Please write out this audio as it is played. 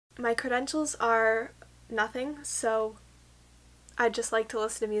my credentials are nothing, so I just like to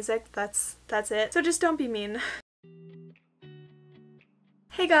listen to music. That's it. So just don't be mean.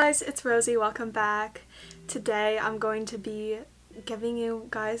 Hey guys, it's Rosie. Welcome back. Today I'm going to be giving you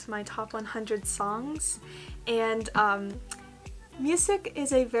guys my top 100 songs, and music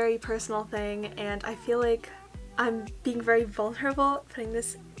is a very personal thing, and I feel like I'm being very vulnerable putting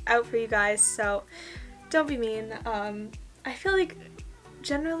this out for you guys, so don't be mean. I feel like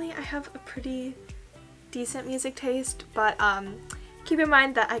generally I have a pretty decent music taste, but keep in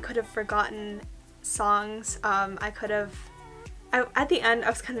mind that I could have forgotten songs. At the end I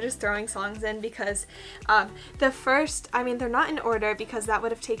was kind of just throwing songs in because the first, they're not in order because that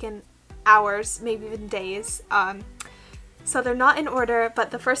would have taken hours, maybe even days. So they're not in order, but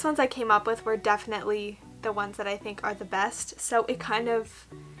the first ones I came up with were definitely the ones that I think are the best, so it kind of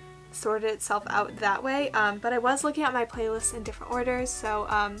sorted itself out that way. But I was looking at my playlists in different orders, so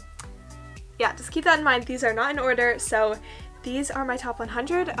yeah, just keep that in mind. These are not in order, so these are my top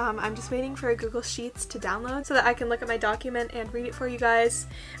 100. I'm just waiting for Google Sheets to download so that I can look at my document and read it for you guys.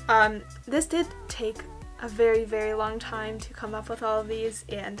 This did take a very, very long time to come up with all of these,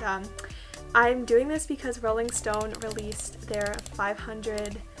 and I'm doing this because Rolling Stone released their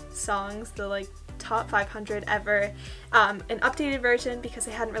 500 songs, the top 500 ever, an updated version because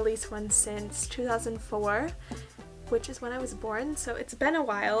they hadn't released one since 2004, which is when I was born, so it's been a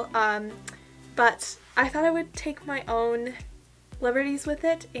while. But I thought I would take my own liberties with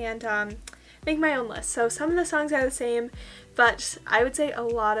it and make my own list. So some of the songs are the same, but I would say a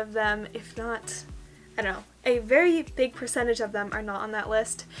lot of them, if not, I don't know, a very big percentage of them are not on that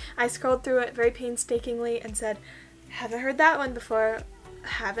list. I scrolled through it very painstakingly and said, haven't heard that one before,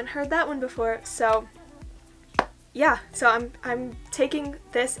 haven't heard that one before. So yeah, so I'm taking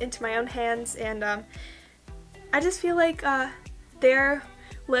this into my own hands, and I just feel like their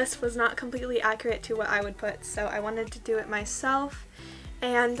list was not completely accurate to what I would put, so I wanted to do it myself.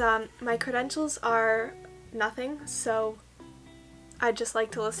 And my credentials are nothing, so I just like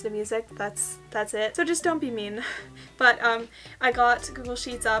to listen to music. That's it. So just don't be mean. But I got Google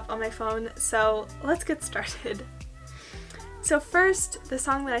Sheets up on my phone, so let's get started. So first, the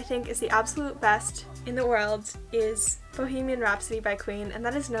song that I think is the absolute best in the world is Bohemian Rhapsody by Queen, and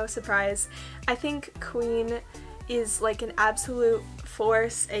that is no surprise. I think Queen is like an absolute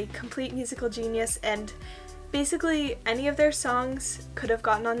force, a complete musical genius, and basically any of their songs could have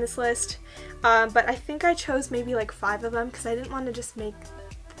gotten on this list, but I think I chose maybe like 5 of them because I didn't want to just make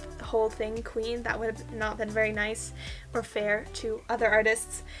the whole thing Queen. That would have not been very nice or fair to other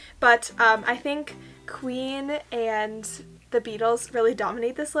artists. But I think Queen and the Beatles really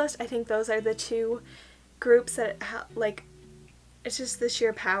dominate this list. I think those are the two groups that it's just the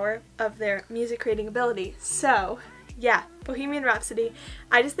sheer power of their music creating ability. So yeah, Bohemian Rhapsody,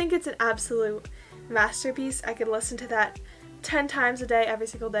 I just think it's an absolute masterpiece. I could listen to that 10 times a day, every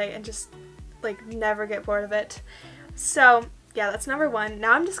single day, and just never get bored of it. So yeah, that's number 1.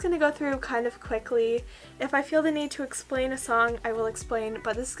 Now I'm just going to go through kind of quickly. If I feel the need to explain a song, I will explain,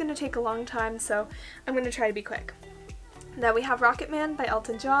 but this is going to take a long time, so I'm going to try to be quick. Then we have Rocket Man by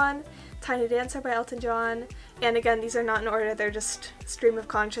Elton John, Tiny Dancer by Elton John, and again, these are not in order, they're just stream of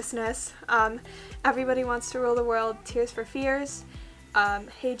consciousness. Everybody Wants to Rule the World, Tears for Fears,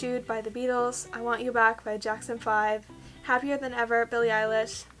 Hey Jude by the Beatles, I Want You Back by Jackson 5, Happier Than Ever, Billie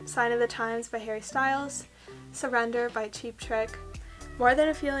Eilish, Sign of the Times by Harry Styles, Surrender by Cheap Trick, More Than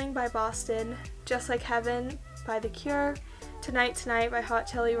a Feeling by Boston, Just Like Heaven by The Cure, Tonight Tonight by Hot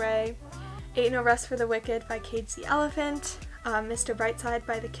Chili Ray, Ain't No Rest for the Wicked by Cage the Elephant, Mr. Brightside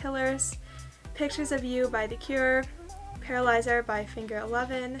by The Killers, Pictures of You by The Cure, Paralyzer by Finger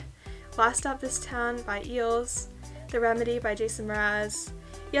 11, Last Stop This Town by Eels, The Remedy by Jason Mraz,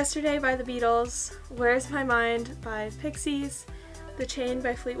 Yesterday by The Beatles, Where's My Mind by Pixies, The Chain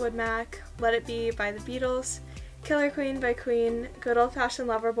by Fleetwood Mac, Let It Be by The Beatles, Killer Queen by Queen, Good Old Fashioned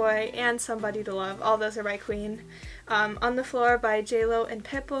Loverboy, and Somebody to Love. All those are by Queen. On the Floor by J-Lo and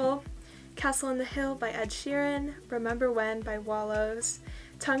Pitbull, Castle on the Hill by Ed Sheeran, Remember When by Wallows,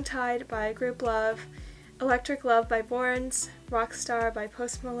 Tongue Tied by Group Love, Electric Love by Borns, Rockstar by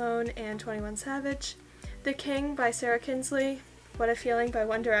Post Malone and 21 Savage, The King by Sarah Kinsley, What a Feeling by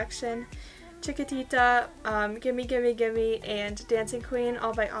One Direction, Chiquitita, Gimme Gimme Gimme, and Dancing Queen,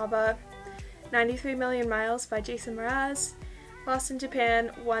 all by ABBA, 93 Million Miles by Jason Mraz, Lost in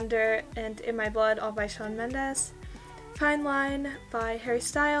Japan, Wonder, and In My Blood, all by Shawn Mendes, Fine Line by Harry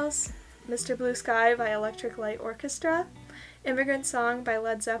Styles, Mr. Blue Sky by Electric Light Orchestra, Immigrant Song by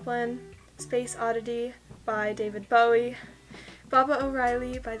Led Zeppelin, Space Oddity by David Bowie, Baba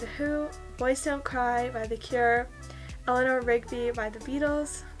O'Reilly by The Who, Boys Don't Cry by The Cure, Eleanor Rigby by the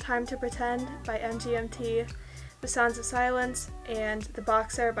Beatles, Time to Pretend by MGMT, The Sounds of Silence, and The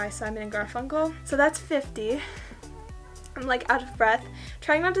Boxer by Simon & Garfunkel. So that's 50. I'm like out of breath.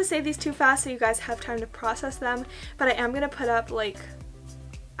 Trying not to say these too fast so you guys have time to process them, but I am gonna put up like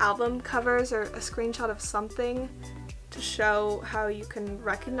album covers or a screenshot of something to show how you can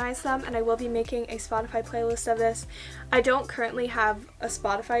recognize them, and I will be making a Spotify playlist of this. I don't currently have a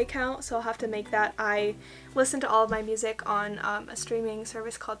Spotify account, so I'll have to make that. I listen to all of my music on a streaming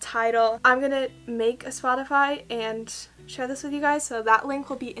service called Tidal. I'm gonna make a Spotify and share this with you guys, so that link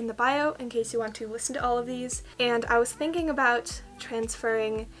will be in the bio in case you want to listen to all of these. And I was thinking about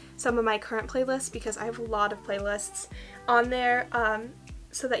transferring some of my current playlists because I have a lot of playlists on there,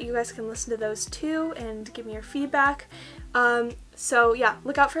 so that you guys can listen to those too and give me your feedback. So yeah,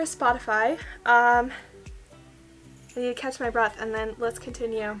 look out for a Spotify. I need to catch my breath and then let's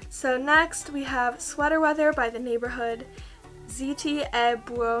continue. So next we have Sweater Weather by The Neighborhood, Ziti e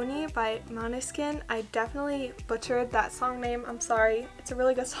Buoni by Måneskin. I definitely butchered that song name, I'm sorry. It's a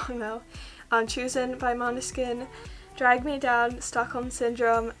really good song though. Chosen by Måneskin, Drag Me Down, Stockholm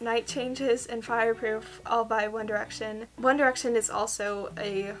Syndrome, Night Changes, and Fireproof, all by One Direction. One Direction is also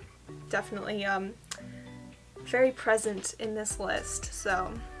definitely very present in this list,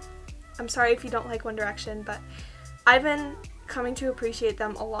 so I'm sorry if you don't like One Direction, but I've been coming to appreciate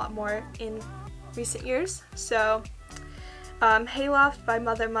them a lot more in recent years. So Hayloft by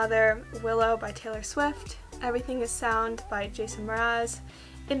Mother Mother, Willow by Taylor Swift, Everything Is Sound by Jason Mraz,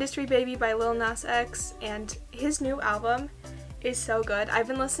 Industry Baby by Lil Nas X, and his new album is so good. I've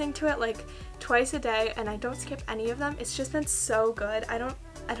been listening to it like twice a day and I don't skip any of them. It's just been so good. I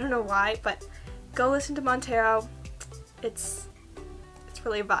don't know why, but go listen to Montero. It's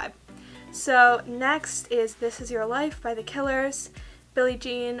really a vibe. So next is This Is Your Life by The Killers, Billie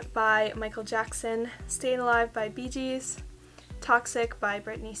Jean by Michael Jackson, Staying Alive by Bee Gees, Toxic by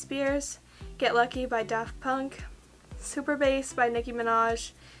Britney Spears, Get Lucky by Daft Punk, Super Bass by Nicki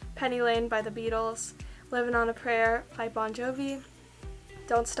Minaj, Penny Lane by The Beatles, Livin' on a Prayer by Bon Jovi,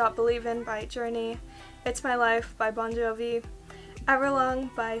 Don't Stop Believin' by Journey, It's My Life by Bon Jovi,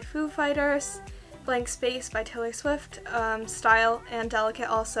 Everlong by Foo Fighters, Blank Space by Taylor Swift, Style and Delicate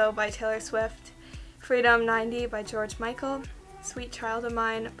also by Taylor Swift, Freedom 90 by George Michael, Sweet Child of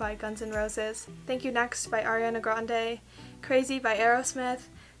Mine by Guns N' Roses, Thank You Next by Ariana Grande, Crazy by Aerosmith,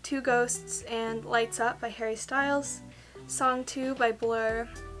 Two Ghosts and Lights Up by Harry Styles, Song 2 by Blur,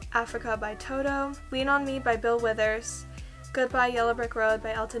 Africa by Toto, Lean on Me by Bill Withers, Goodbye Yellow Brick Road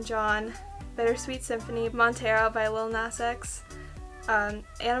by Elton John, Bittersweet Symphony, Montero by Lil Nas X,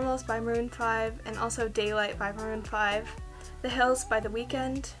 Animals by Maroon 5, and also Daylight by Maroon 5, The Hills by The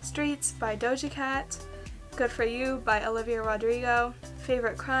Weeknd, Streets by Doja Cat, Good For You by Olivia Rodrigo,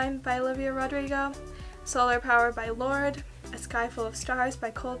 Favorite Crime by Olivia Rodrigo, Solar Power by Lorde, A Sky Full of Stars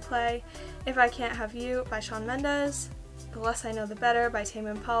by Coldplay, If I Can't Have You by Shawn Mendes, The Less I Know The Better by Tame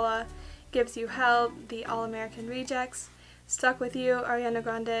Impala, Gives You Hell, The All-American Rejects, Stuck With You, Ariana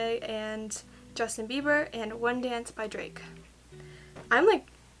Grande and Justin Bieber, and One Dance by Drake. I'm like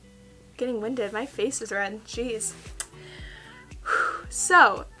getting winded, my face is red, jeez.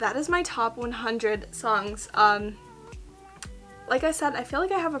 So that is my top 100 songs. Like I said, I feel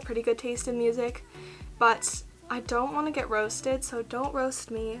like I have a pretty good taste in music, but I don't want to get roasted, so don't roast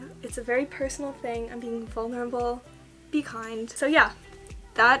me. It's a very personal thing. I'm being vulnerable. Be kind. So yeah,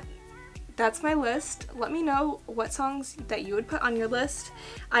 that's my list. Let me know what songs that you would put on your list.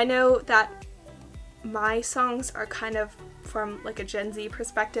 I know that my songs are kind of from like a Gen Z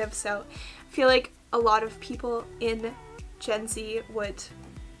perspective, so I feel like a lot of people in Gen Z would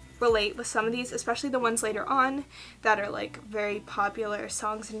relate with some of these, especially the ones later on that are like very popular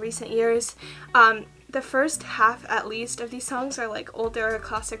songs in recent years. The first half at least of these songs are like older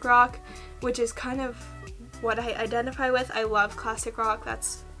classic rock, which is kind of what I identify with. I love classic rock,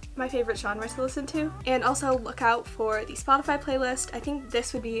 that's my favorite genre to listen to. And also look out for the Spotify playlist. I think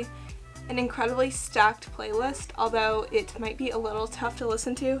this would be an incredibly stacked playlist, although it might be a little tough to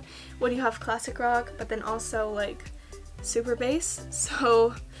listen to when you have classic rock but then also like super bass,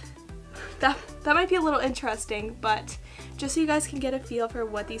 so that might be a little interesting, but just so you guys can get a feel for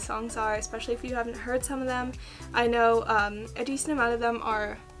what these songs are, especially if you haven't heard some of them. I know a decent amount of them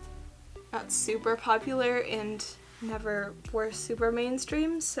are not super popular and never were super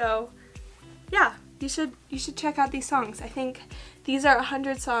mainstream, so yeah, you should check out these songs. I think these are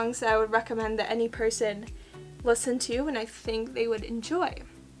 100 songs that I would recommend that any person listen to and I think they would enjoy.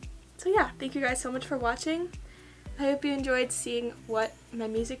 So yeah, thank you guys so much for watching. I hope you enjoyed seeing what my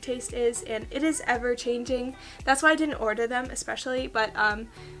music taste is, and it is ever changing. That's why I didn't order them especially, but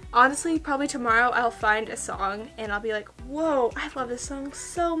honestly, probably tomorrow I'll find a song and I'll be like, whoa, I love this song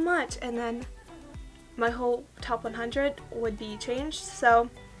so much, and then my whole top 100 would be changed. So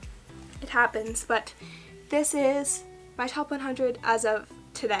it happens, but this is my top 100 as of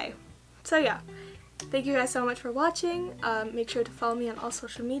today. So yeah, thank you guys so much for watching. Make sure to follow me on all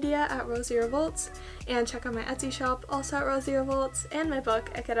social media at Rosie Revolts, and check out my Etsy shop, also at Rosie Revolts, and my book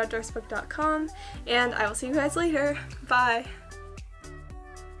at getoutdoorsbook.com, and I will see you guys later. Bye!